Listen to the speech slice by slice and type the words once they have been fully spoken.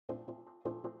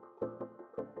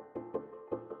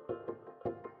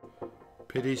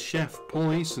Piddy's chef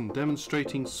Paul Eason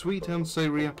demonstrating sweet and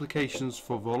savoury applications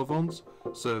for vol au vents,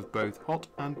 served both hot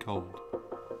and cold.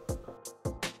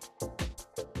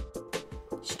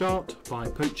 Start by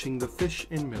poaching the fish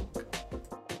in milk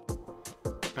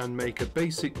and make a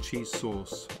basic cheese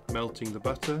sauce, melting the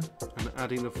butter and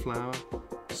adding the flour.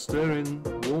 Stir in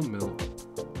warm milk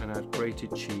and add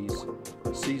grated cheese,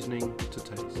 seasoning to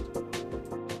taste.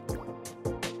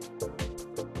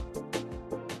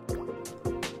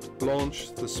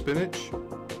 Blanch the spinach.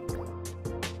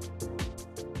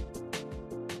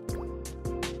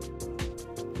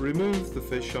 Remove the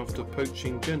fish after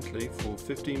poaching gently for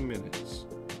 15 minutes.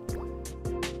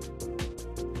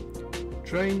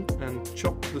 Drain and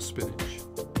chop the spinach.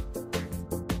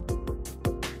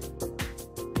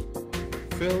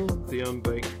 Fill the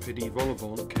unbaked Piddy vol au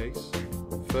vent case,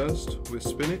 first with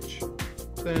spinach,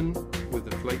 then with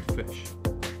the flaked fish.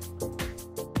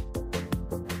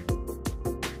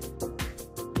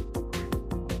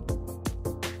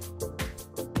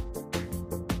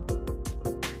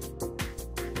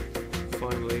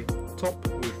 Finally, top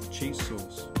with cheese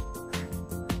sauce.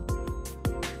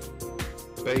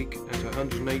 Bake at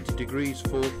 180 degrees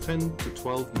for 10 to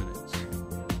 12 minutes.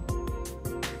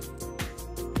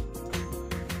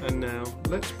 And now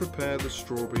let's prepare the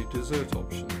strawberry dessert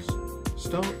options.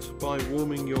 Start by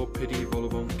warming your Piddy vol au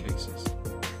vent cases.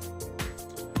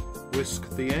 Whisk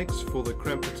the eggs for the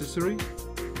creme patisserie.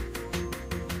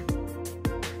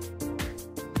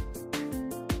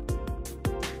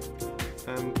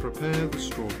 And prepare the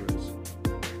strawberries.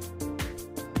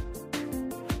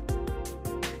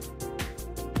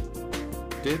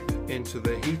 Dip into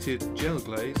the heated gel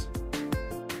glaze.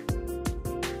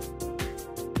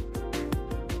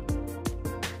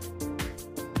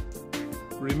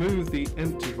 Remove the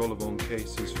empty vol au vent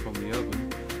cases from the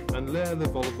oven and layer the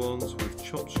vol au vents with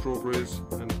chopped strawberries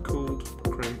and cooled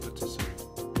creme patisserie,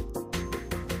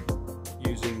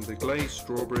 using the glazed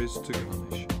strawberries to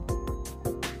garnish.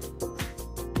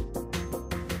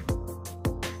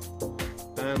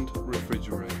 And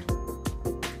refrigerate.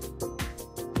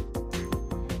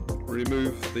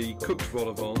 Remove the cooked vol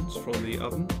au vents from the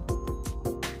oven.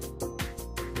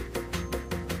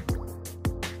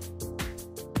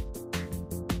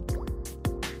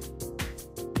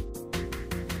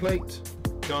 Plate,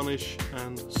 garnish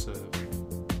and serve.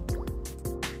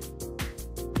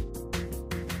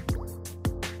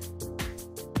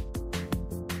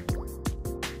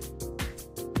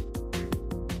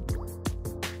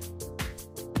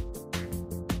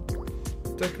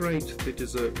 Decorate the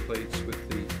dessert plates with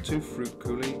the 2 fruit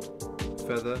coulis,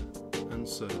 feather and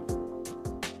serve.